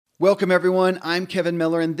Welcome, everyone. I'm Kevin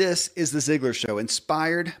Miller, and this is The Ziglar Show,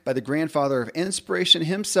 inspired by the grandfather of inspiration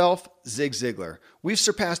himself, Zig Ziglar. We've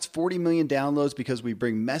surpassed 40 million downloads because we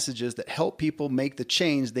bring messages that help people make the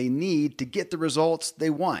change they need to get the results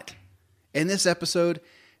they want. In this episode,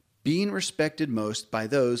 being respected most by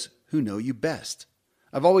those who know you best.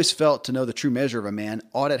 I've always felt to know the true measure of a man,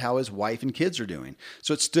 audit how his wife and kids are doing.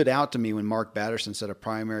 So it stood out to me when Mark Batterson said a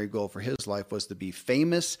primary goal for his life was to be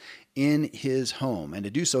famous in his home. And to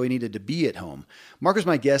do so, he needed to be at home. Mark was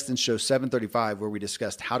my guest in show 735, where we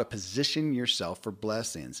discussed how to position yourself for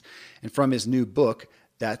blessings. And from his new book,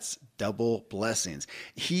 that's Double Blessings.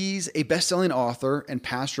 He's a best-selling author and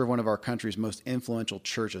pastor of one of our country's most influential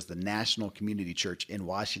churches, the National Community Church in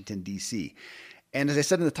Washington, D.C. And as I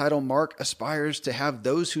said in the title, Mark aspires to have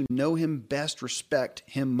those who know him best respect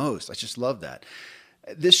him most. I just love that.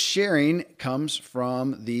 This sharing comes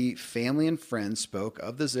from the Family and Friends spoke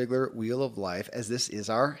of the Ziglar Wheel of Life, as this is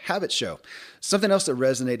our habit show. Something else that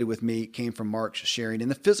resonated with me came from Mark's sharing in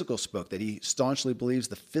the Physical spoke, that he staunchly believes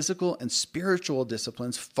the physical and spiritual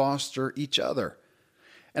disciplines foster each other.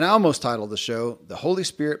 And I almost titled the show, The Holy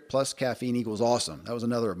Spirit plus Caffeine equals Awesome. That was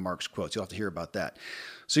another of Mark's quotes. You'll have to hear about that.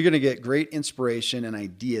 So you're going to get great inspiration and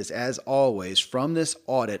ideas, as always, from this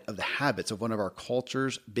audit of the habits of one of our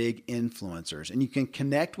culture's big influencers. And you can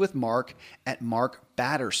connect with Mark at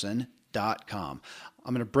markbatterson.com.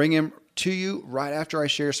 I'm going to bring him to you right after I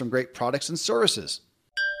share some great products and services.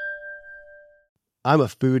 I'm a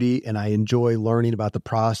foodie, and I enjoy learning about the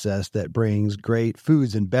process that brings great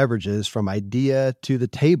foods and beverages from idea to the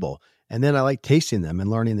table. And then I like tasting them and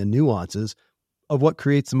learning the nuances of what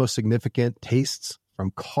creates the most significant tastes,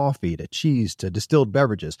 from coffee to cheese to distilled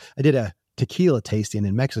beverages. I did a tequila tasting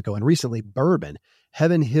in Mexico, and recently bourbon.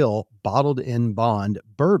 Heaven Hill bottled in bond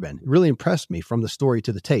bourbon really impressed me from the story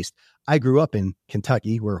to the taste. I grew up in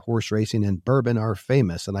Kentucky, where horse racing and bourbon are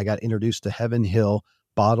famous, and I got introduced to Heaven Hill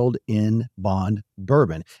bottled in bond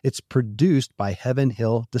bourbon. It's produced by Heaven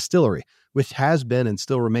Hill Distillery, which has been and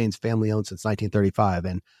still remains family-owned since 1935.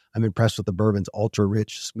 And I'm impressed with the bourbon's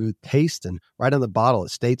ultra-rich, smooth taste. And right on the bottle, it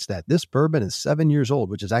states that this bourbon is 7 years old,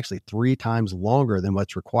 which is actually 3 times longer than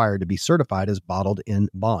what's required to be certified as bottled in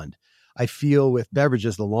bond. I feel with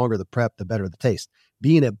beverages, the longer the prep, the better the taste.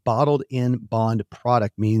 Being a bottled in bond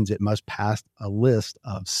product means it must pass a list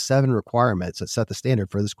of 7 requirements that set the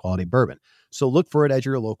standard for this quality bourbon. So look for it at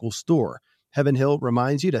your local store. Heaven Hill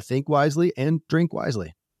reminds you to think wisely and drink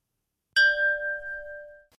wisely.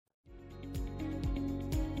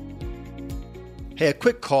 Hey, a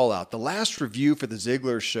quick call out. The last review for the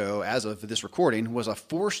Ziglar Show, as of this recording, was a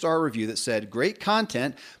 4-star review that said, great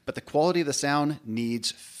content, but the quality of the sound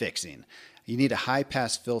needs fixing. You need a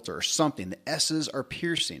high-pass filter or something. The S's are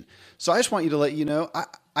piercing. So I just want you to let you know,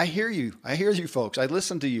 I hear you. I hear you folks. I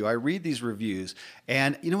listen to you. I read these reviews.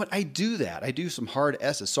 And you know what? I do that. I do some hard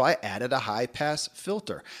S's. So I added a high-pass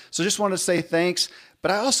filter. So just want to say thanks.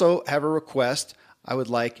 But I also have a request. I would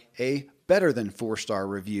like a better than 4-star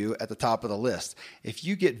review at the top of the list. If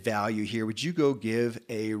you get value here, would you go give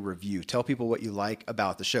a review? Tell people what you like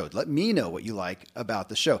about the show. Let me know what you like about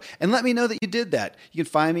the show. And let me know that you did that. You can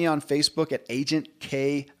find me on Facebook at Agent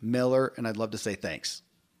K Miller, and I'd love to say thanks.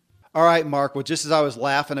 All right, Mark. Well, just as I was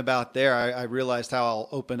laughing about there, I realized how I'll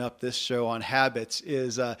open up this show on habits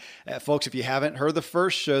is, folks, if you haven't heard the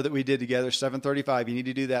first show that we did together, 735, you need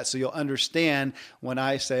to do that so you'll understand when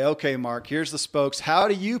I say, okay, Mark, here's the spokes. How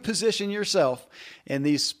do you position yourself in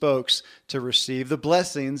these spokes to receive the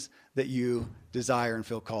blessings that you desire and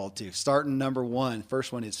feel called to? Starting number 1.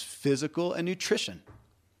 First one is physical and nutrition.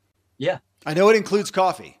 Yeah. I know it includes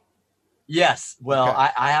coffee. Yes. Well, okay.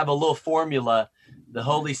 I have a little formula. The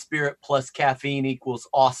Holy Spirit plus caffeine equals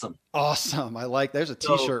awesome. Awesome. I like, there's a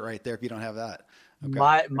t-shirt right there if you don't have that.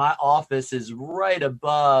 Okay. My office is right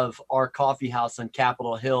above our coffee house on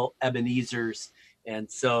Capitol Hill, Ebenezer's. And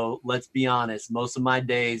so let's be honest, most of my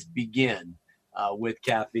days begin with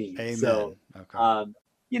caffeine. Amen. So, okay. on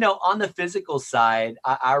the physical side,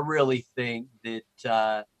 I really think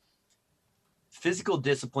that physical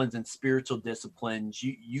disciplines and spiritual disciplines,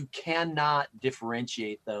 you cannot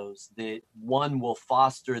differentiate those, that one will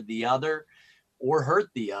foster the other or hurt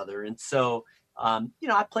the other. And so,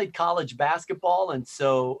 I played college basketball. And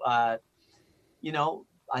so, I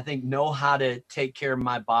think know how to take care of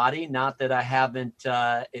my body. Not that I haven't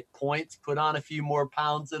at points put on a few more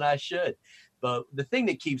pounds than I should. But the thing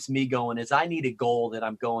that keeps me going is I need a goal that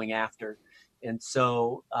I'm going after. And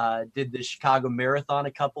so did the Chicago Marathon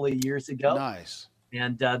a couple of years ago. Nice.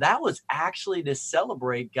 And that was actually to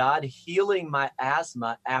celebrate God healing my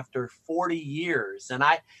asthma after 40 years. And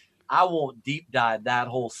I I won't deep dive that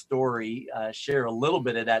whole story, share a little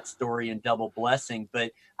bit of that story in Double Blessing,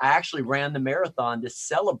 but I actually ran the marathon to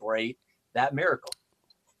celebrate that miracle.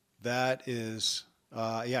 That is,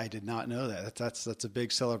 yeah, I did not know that. That's a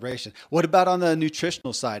big celebration. What about on the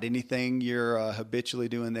nutritional side? Anything you're habitually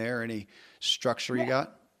doing there? Any structure you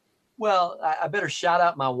got? Well, I better shout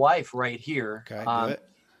out my wife right here. Okay, do it.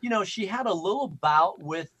 She had a little bout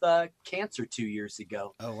with cancer 2 years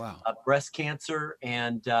ago, Oh, wow. breast cancer,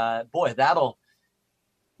 and boy, that'll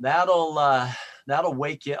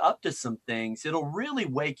wake you up to some things. It'll really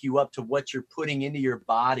wake you up to what you're putting into your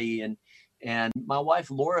body, and my wife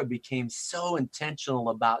Laura became so intentional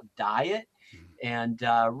about diet and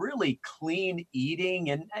really clean eating,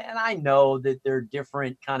 and I know that there are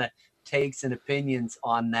different kind of takes and opinions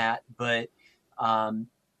on that, but um,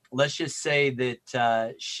 let's just say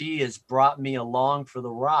that she has brought me along for the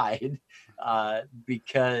ride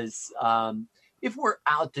because if we're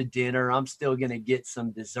out to dinner, I'm still going to get some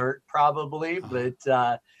dessert probably,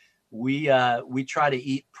 but we try to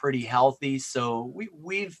eat pretty healthy. So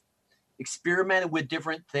we've experimented with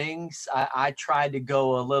different things. I tried to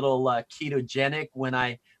go a little ketogenic when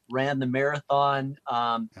I ran the marathon.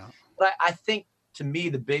 But I think to me,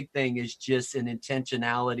 the big thing is just an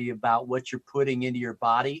intentionality about what you're putting into your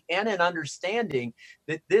body and an understanding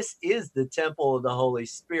that this is the temple of the Holy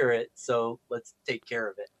Spirit. So let's take care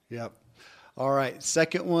of it. Yep. All right.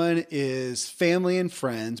 Second one is family and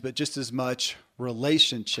friends, but just as much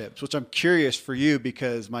relationships, which I'm curious for you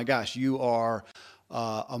because, my gosh, you are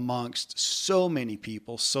amongst so many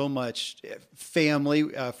people, so much family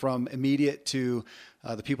from immediate to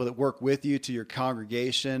the people that work with you to your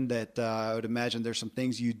congregation that I would imagine there's some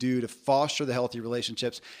things you do to foster the healthy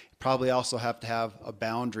relationships. Probably also have to have a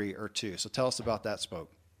boundary or two. So tell us about that, Spoke.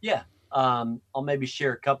 Yeah. I'll maybe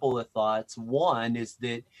share a couple of thoughts. One is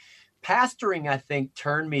that pastoring, I think,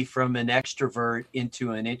 turned me from an extrovert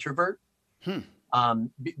into an introvert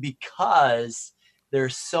because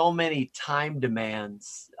there's so many time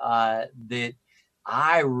demands that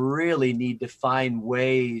I really need to find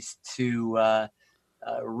ways to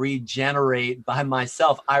regenerate by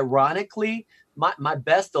myself. Ironically, my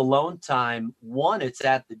best alone time, one, it's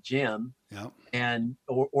at the gym and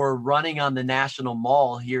or running on the National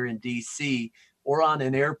Mall here in DC or on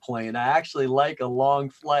an airplane. I actually like a long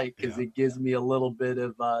flight because it gives me a little bit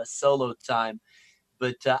of solo time.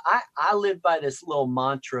 But I live by this little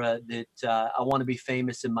mantra that I want to be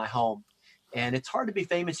famous in my home. And it's hard to be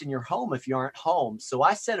famous in your home if you aren't home. So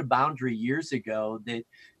I set a boundary years ago that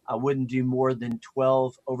I wouldn't do more than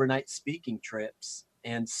 12 overnight speaking trips.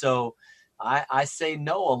 And so I say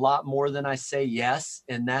no a lot more than I say yes.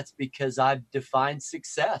 And that's because I've defined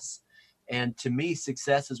success. And to me,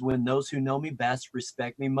 success is when those who know me best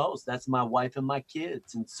respect me most. That's my wife and my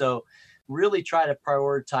kids. And so really try to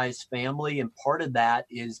prioritize family. And part of that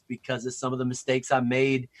is because of some of the mistakes I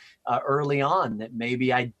made early on that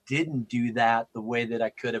maybe I didn't do that the way that I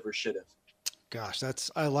could have or should have. Gosh,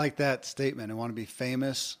 I like that statement. I want to be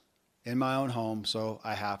famous in my own home, so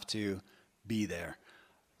I have to be there.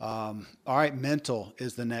 All right, mental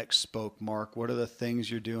is the next Spoke, Mark. What are the things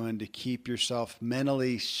you're doing to keep yourself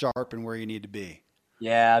mentally sharp and where you need to be?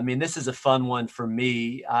 Yeah, I mean, this is a fun one for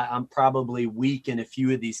me. I'm probably weak in a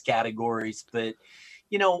few of these categories, but,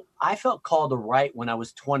 I felt called to write when I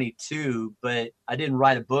was 22, but I didn't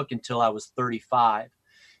write a book until I was 35.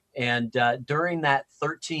 And during that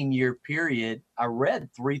 13-year period, I read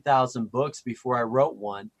 3,000 books before I wrote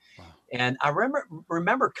one. Wow. And I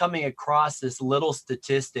remember coming across this little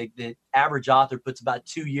statistic that average author puts about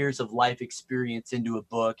 2 years of life experience into a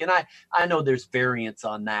book. And I know there's variance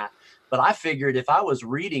on that, but I figured if I was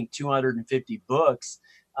reading 250 books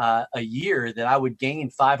a year, that I would gain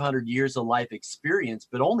 500 years of life experience,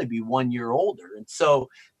 but only be 1 year older. And so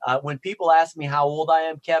when people ask me how old I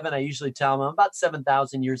am, Kevin, I usually tell them I'm about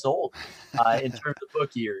 7,000 years old in terms of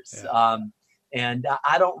book years. Yeah. And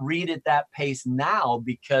I don't read at that pace now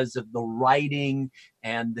because of the writing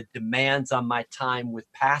and the demands on my time with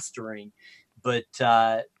pastoring. But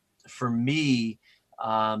for me,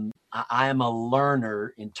 I am a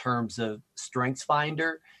learner in terms of Strengths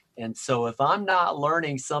Finder. And so if I'm not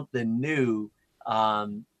learning something new,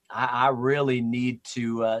 I really need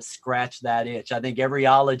to scratch that itch. I think every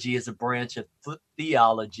ology is a branch of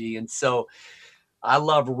theology. And so I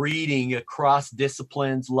love reading across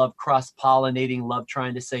disciplines, love cross-pollinating, love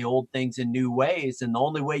trying to say old things in new ways. And the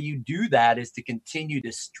only way you do that is to continue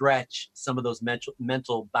to stretch some of those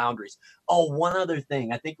mental boundaries. Oh, one other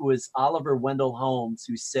thing. I think it was Oliver Wendell Holmes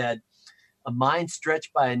who said, a mind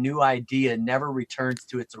stretched by a new idea never returns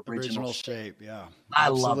to its original shape. Yeah, I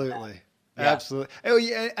absolutely. love that. Yeah. Absolutely. Oh,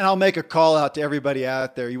 yeah. And I'll make a call out to everybody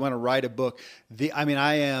out there. You want to write a book.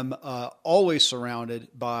 I am always surrounded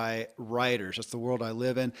by writers. That's the world I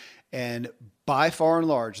live in. And by far and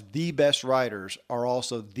large, the best writers are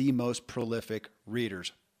also the most prolific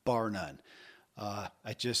readers, bar none.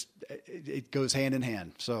 It goes hand in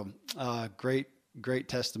hand. So great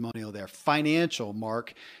testimonial there. Financial,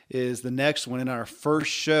 Mark, is the next one in our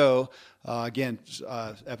first show.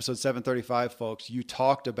 Episode 735, folks. You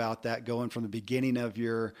talked about that going from the beginning of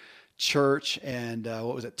your church and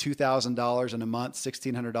what was it, $2,000 in a month,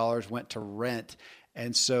 $1,600 went to rent.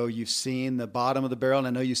 And so you've seen the bottom of the barrel, and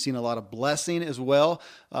I know you've seen a lot of blessing as well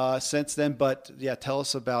since then. But yeah, tell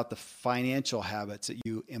us about the financial habits that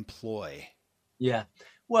you employ. Yeah.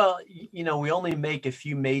 Well, we only make a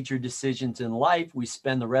few major decisions in life. We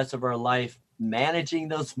spend the rest of our life managing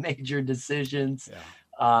those major decisions.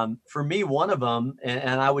 Yeah. For me, one of them,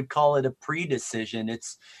 and I would call it a pre-decision,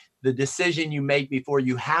 it's the decision you make before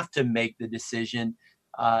you have to make the decision.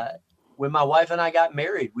 When my wife and I got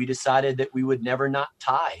married, we decided that we would never not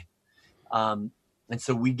tithe. And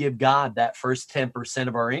so we give God that first 10%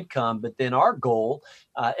 of our income. But then our goal,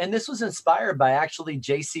 and this was inspired by actually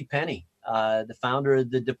J.C. Penney, the founder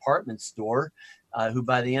of the department store, who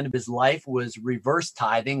by the end of his life was reverse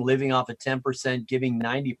tithing, living off of 10%, giving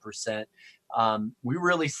 90%. We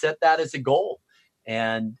really set that as a goal.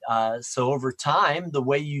 And so over time, the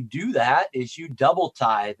way you do that is you double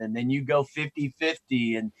tithe and then you go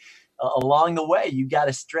 50-50. And along the way, you got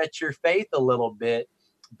to stretch your faith a little bit.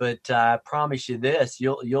 But I promise you this,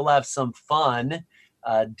 you'll have some fun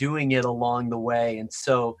doing it along the way. And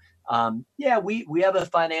so, we have a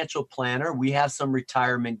financial planner. We have some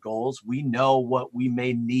retirement goals. We know what we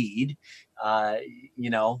may need,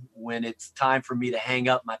 when it's time for me to hang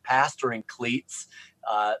up my pastoring cleats.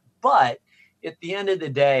 But at the end of the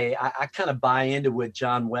day, I kind of buy into what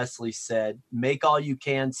John Wesley said: make all you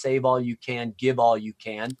can, save all you can, give all you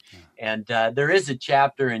can. And there is a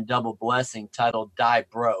chapter in Double Blessing titled Die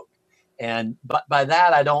Broke. And by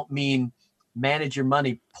that, I don't mean manage your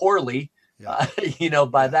money poorly. Yeah.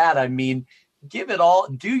 By that, I mean, give it all,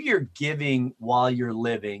 do your giving while you're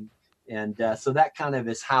living. And so that kind of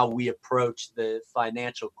is how we approach the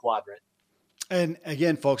financial quadrant. And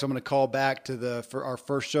again, folks, I'm going to call back to for our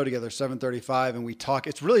first show together, 735, and we talk,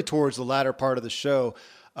 it's really towards the latter part of the show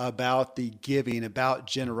about the giving, about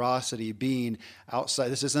generosity being outside.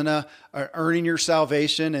 This isn't a earning your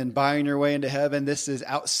salvation and buying your way into heaven. This is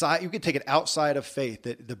outside. You can take it outside of faith.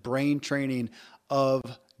 That the brain training of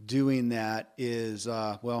doing that is,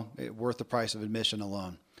 worth the price of admission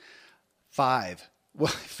alone. 5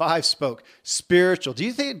 spoke spiritual. Do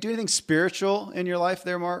you do anything spiritual in your life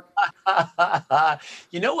there, Mark?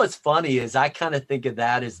 What's funny is I kind of think of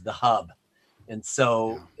that as the hub. And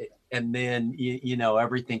so, and then,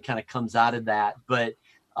 everything kind of comes out of that. But,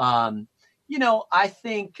 I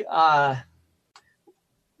think the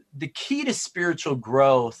key to spiritual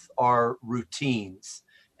growth are routines.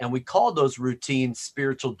 And we call those routines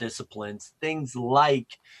spiritual disciplines, things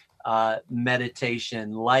like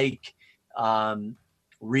meditation, like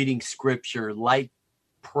reading scripture, like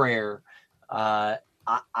prayer.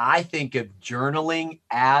 I think of journaling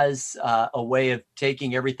as a way of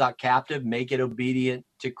taking every thought captive, make it obedient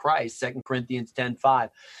to Christ, 2 Corinthians 10:5.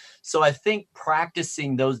 So I think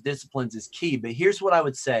practicing those disciplines is key. But here's what I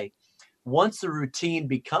would say. Once the routine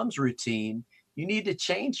becomes routine, you need to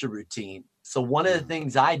change the routine. So one of the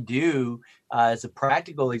things I do as a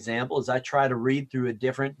practical example is I try to read through a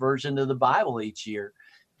different version of the Bible each year,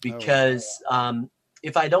 because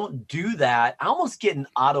if I don't do that, I almost get an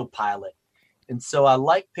autopilot. And so I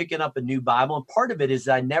like picking up a new Bible. And part of it is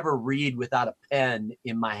I never read without a pen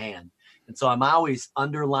in my hand. And so I'm always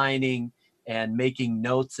underlining and making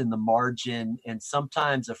notes in the margin. And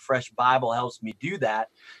sometimes a fresh Bible helps me do that.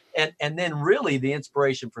 And then really the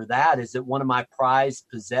inspiration for that is that one of my prized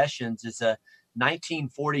possessions is a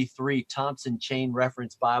 1943 Thompson Chain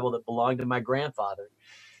Reference Bible that belonged to my grandfather.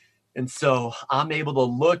 And so I'm able to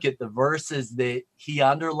look at the verses that he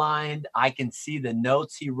underlined. I can see the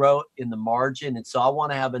notes he wrote in the margin. And so I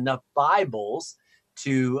want to have enough Bibles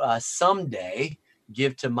to someday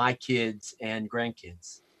give to my kids and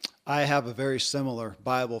grandkids. I have a very similar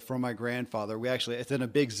Bible from my grandfather. It's in a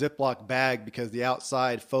big Ziploc bag because the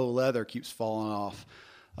outside faux leather keeps falling off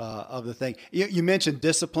of the thing. You mentioned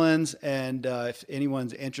disciplines, and if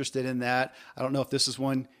anyone's interested in that, I don't know if this is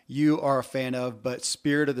one you are a fan of, but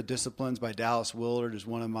Spirit of the Disciplines by Dallas Willard is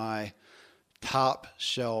one of my top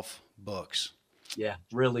shelf books. Yeah,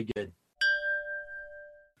 really good.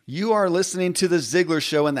 You are listening to The Ziglar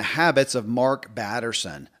Show and the Habits of Mark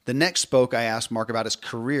Batterson. The next spoke I asked Mark about his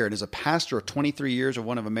career, and as a pastor of 23 years of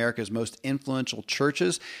one of America's most influential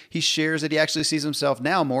churches, he shares that he actually sees himself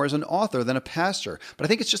now more as an author than a pastor. But I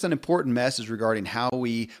think it's just an important message regarding how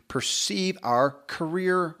we perceive our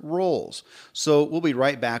career roles. So we'll be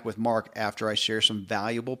right back with Mark after I share some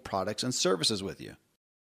valuable products and services with you.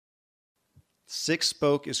 Sixth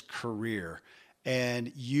spoke is career.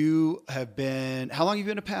 And you have been, how long have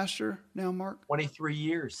you been a pastor now, Mark? 23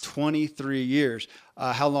 years. 23 years.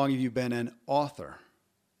 How long have you been an author?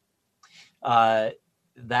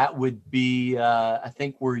 That would be, I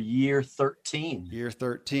think we're year 13. Year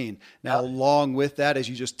 13. Now, along with that, as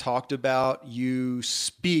you just talked about, you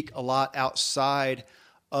speak a lot outside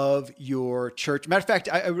of your church. Matter of fact,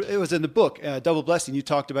 it was in the book, Double Blessing. You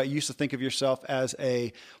talked about, you used to think of yourself as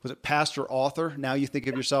was it pastor author? Now you think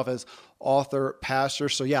of yourself as author pastor.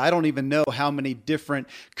 So yeah, I don't even know how many different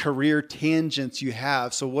career tangents you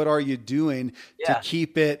have. So what are you doing to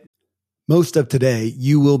keep it? Most of today,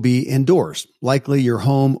 you will be indoors, likely your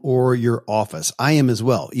home or your office. I am as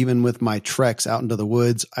well. Even with my treks out into the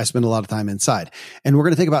woods, I spend a lot of time inside. And we're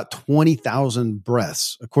going to take about 20,000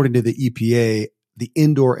 breaths. According to the EPA, the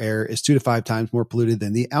indoor air is 2 to 5 times more polluted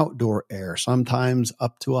than the outdoor air, sometimes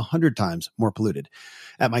up to 100 times more polluted.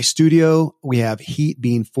 At my studio, we have heat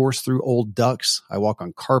being forced through old ducts. I walk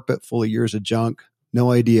on carpet full of years of junk.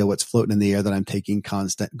 No idea what's floating in the air that I'm taking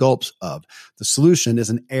constant gulps of. The solution is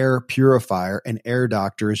an air purifier, and Air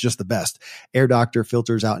Doctor is just the best. Air Doctor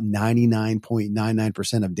filters out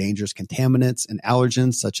 99.99% of dangerous contaminants and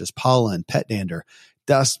allergens such as pollen, pet dander,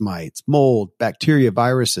 dust mites, mold, bacteria,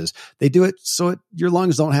 viruses. They do it so your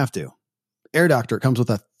lungs don't have to. Air Doctor comes with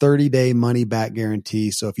a 30-day money-back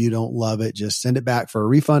guarantee. So if you don't love it, just send it back for a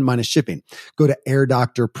refund minus shipping. Go to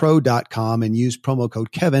airdoctorpro.com and use promo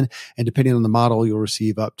code Kevin. And depending on the model, you'll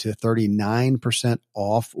receive up to 39%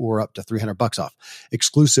 off or up to $300 off.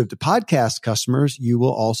 Exclusive to podcast customers, you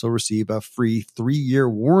will also receive a free 3-year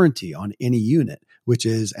warranty on any unit, which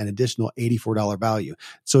is an additional $84 value.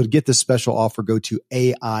 So to get this special offer, go to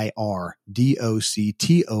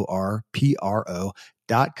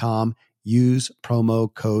airdoctorpro.com. Use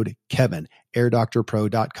promo code Kevin.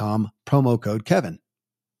 airdoctorpro.com, promo code Kevin.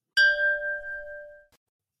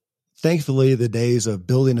 Thankfully, the days of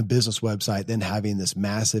building a business website, then having this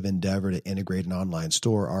massive endeavor to integrate an online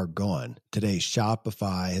store are gone. Today,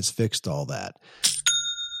 Shopify has fixed all that.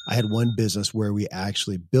 I had one business where we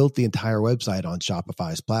actually built the entire website on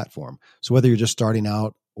Shopify's platform. So whether you're just starting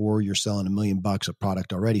out or you're selling $1 million of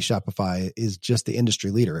product already, Shopify is just the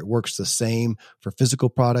industry leader. It works the same for physical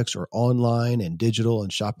products or online and digital, and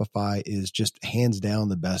Shopify is just hands down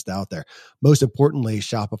the best out there. Most importantly,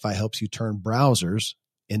 Shopify helps you turn browsers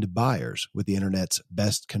into buyers with the internet's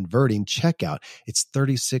best converting checkout. It's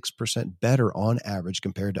 36% better on average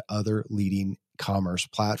compared to other leading commerce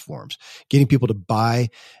platforms. Getting people to buy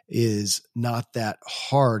is not that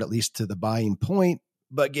hard, at least to the buying point,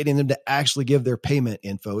 but getting them to actually give their payment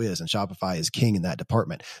info is, and Shopify is king in that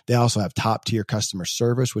department. They also have top tier customer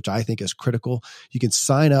service, which I think is critical. You can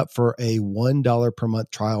sign up for a $1 per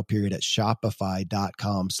month trial period at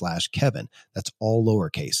shopify.com/Kevin. That's all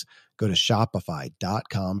lowercase. Go to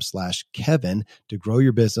shopify.com/Kevin to grow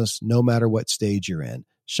your business no matter what stage you're in.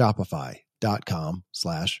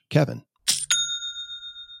 Shopify.com/Kevin.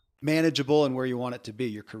 Manageable and where you want it to be,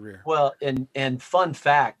 your career. Well, and fun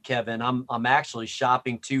fact, Kevin, I'm actually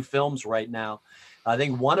shopping 2 films right now. I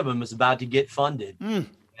think one of them is about to get funded. And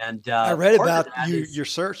I read about your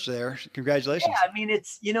search there. Congratulations. Yeah, I mean,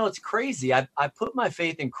 it's crazy. I put my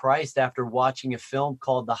faith in Christ after watching a film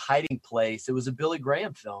called The Hiding Place. It was a Billy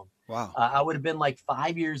Graham film. Wow. I would have been like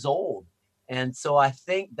 5 years old. And so I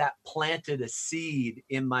think that planted a seed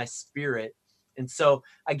in my spirit. And so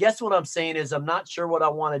I guess what I'm saying is I'm not sure what I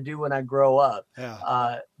want to do when I grow up.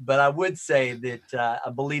 Yeah. But I would say that I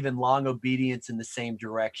believe in long obedience in the same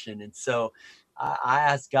direction. And so I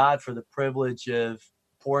ask God for the privilege of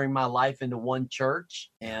pouring my life into one church.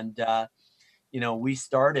 And, we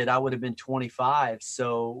started, I would have been 25.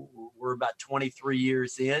 So we're about 23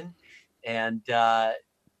 years in. And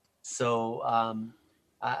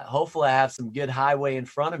hopefully I have some good highway in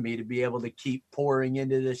front of me to be able to keep pouring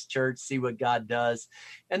into this church, see what God does.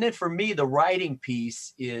 And then for me, the writing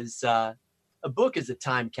piece is a book is a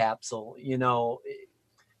time capsule.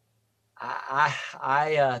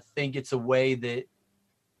 I think it's a way that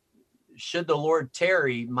should the Lord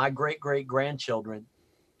tarry, my great-great-grandchildren,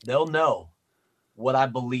 they'll know what I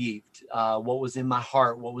believed, what was in my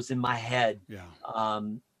heart, what was in my head. Yeah.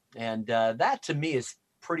 And that to me is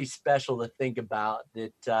pretty special to think about,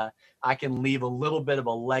 that I can leave a little bit of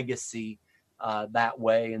a legacy that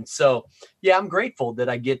way. And so, yeah, I'm grateful that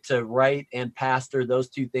I get to write and pastor. Those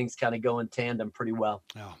two things kind of go in tandem pretty well.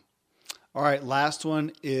 Oh. All right, last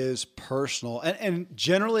one is personal. And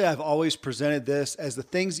generally, I've always presented this as the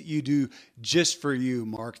things that you do just for you,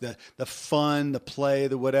 Mark, the fun, the play,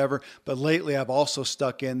 the whatever. But lately, I've also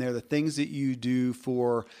stuck in there the things that you do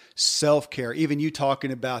for self-care. Even you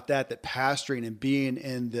talking about that pastoring and being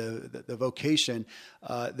in the vocation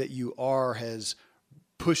that you are has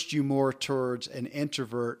pushed you more towards an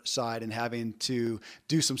introvert side and having to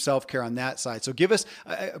do some self-care on that side. So give us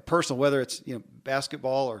a personal, whether it's,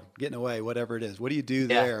 basketball or getting away, whatever it is. What do you do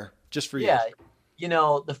there just for you? Yeah.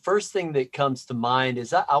 The first thing that comes to mind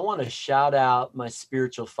is I want to shout out my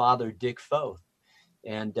spiritual father, Dick Foth,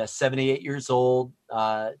 and 78 years old,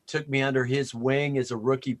 took me under his wing as a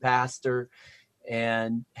rookie pastor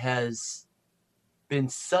and has been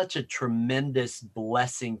such a tremendous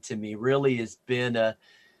blessing to me, really has been a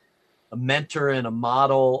mentor and a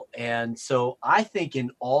model. And so I think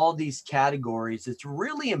in all these categories, it's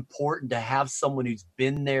really important to have someone who's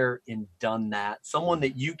been there and done that, someone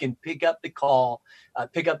that you can pick up the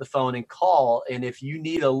phone and call. And if you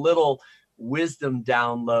need a little wisdom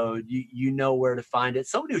download, you know where to find it.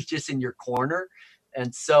 Someone who's just in your corner.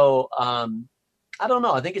 And so, I don't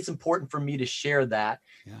know. I think it's important for me to share that.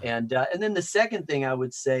 Yeah. And then the second thing I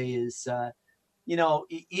would say is,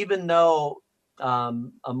 even though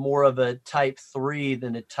I'm more of a type 3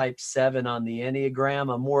 than a type 7 on the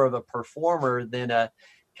Enneagram, I'm more of a performer than a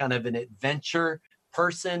kind of an adventure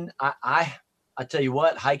person. I tell you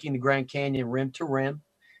what, hiking the Grand Canyon rim to rim,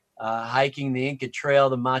 hiking the Inca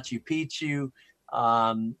Trail to Machu Picchu,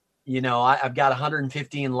 I've got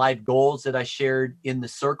 115 life goals that I shared in the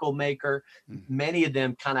Circle Maker. Many of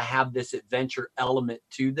them kind of have this adventure element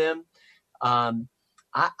to them.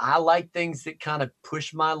 I like things that kind of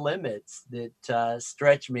push my limits, that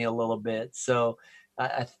stretch me a little bit. So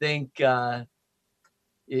I think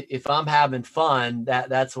if I'm having fun,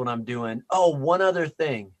 that's what I'm doing. Oh, one other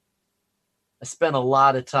thing. I spent a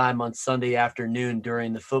lot of time on Sunday afternoon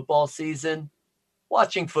during the football season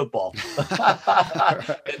watching football.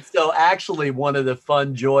 And so actually one of the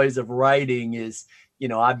fun joys of writing is,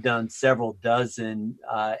 I've done several dozen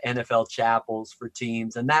NFL chapels for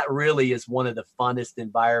teams. And that really is one of the funnest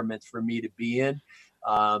environments for me to be in,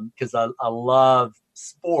 because I love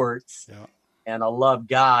sports and I love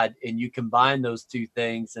God. And you combine those two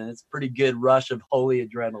things and it's a pretty good rush of holy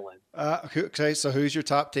adrenaline. Okay, so who's your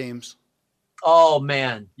top teams? Oh,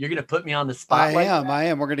 man, you're going to put me on the spot. I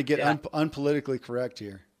am. We're going to get unpolitically correct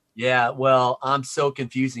here. Yeah, well, I'm so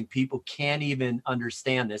confusing. People can't even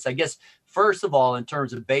understand this. I guess, first of all, in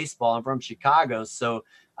terms of baseball, I'm from Chicago, so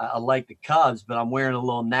I like the Cubs, but I'm wearing a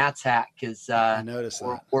little Nats hat because I noticed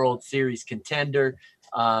that. World Series contender.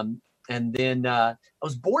 And then I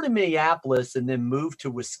was born in Minneapolis and then moved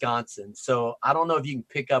to Wisconsin. So I don't know if you can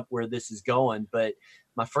pick up where this is going, but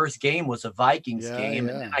my first game was a Vikings game,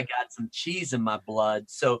 and then I got some cheese in my blood.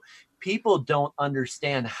 So people don't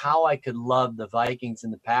understand how I could love the Vikings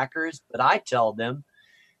and the Packers, but I tell them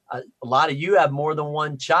a lot of you have more than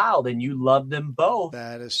one child and you love them both.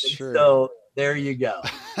 That is true. So there you go.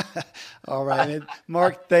 All right. And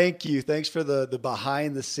Mark, thank you. Thanks for the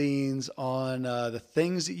behind the scenes on the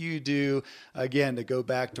things that you do. Again, to go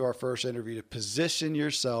back to our first interview, to position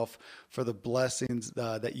yourself for the blessings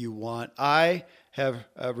that you want. I have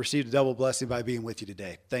received a double blessing by being with you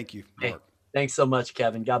today. Thank you, Mark. Hey, thanks so much,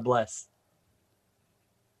 Kevin. God bless.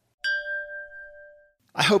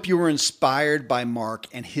 I hope you were inspired by Mark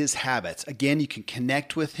and his habits. Again, you can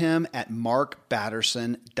connect with him at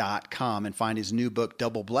markbatterson.com and find his new book,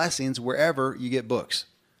 Double Blessings, wherever you get books.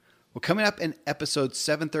 Well, coming up in episode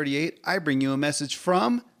 738, I bring you a message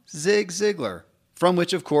from Zig Ziglar, from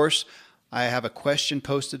which, of course, I have a question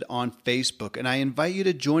posted on Facebook, and I invite you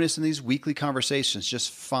to join us in these weekly conversations.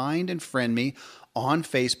 Just find and friend me on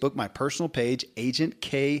Facebook, my personal page, Agent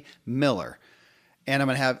K. Miller. And I'm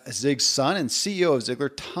going to have Zig's son and CEO of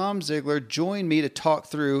Ziglar, Tom Ziglar, join me to talk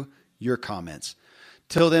through your comments.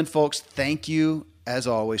 Till then, folks, thank you, as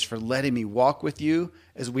always, for letting me walk with you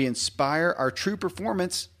as we inspire our true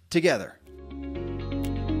performance together.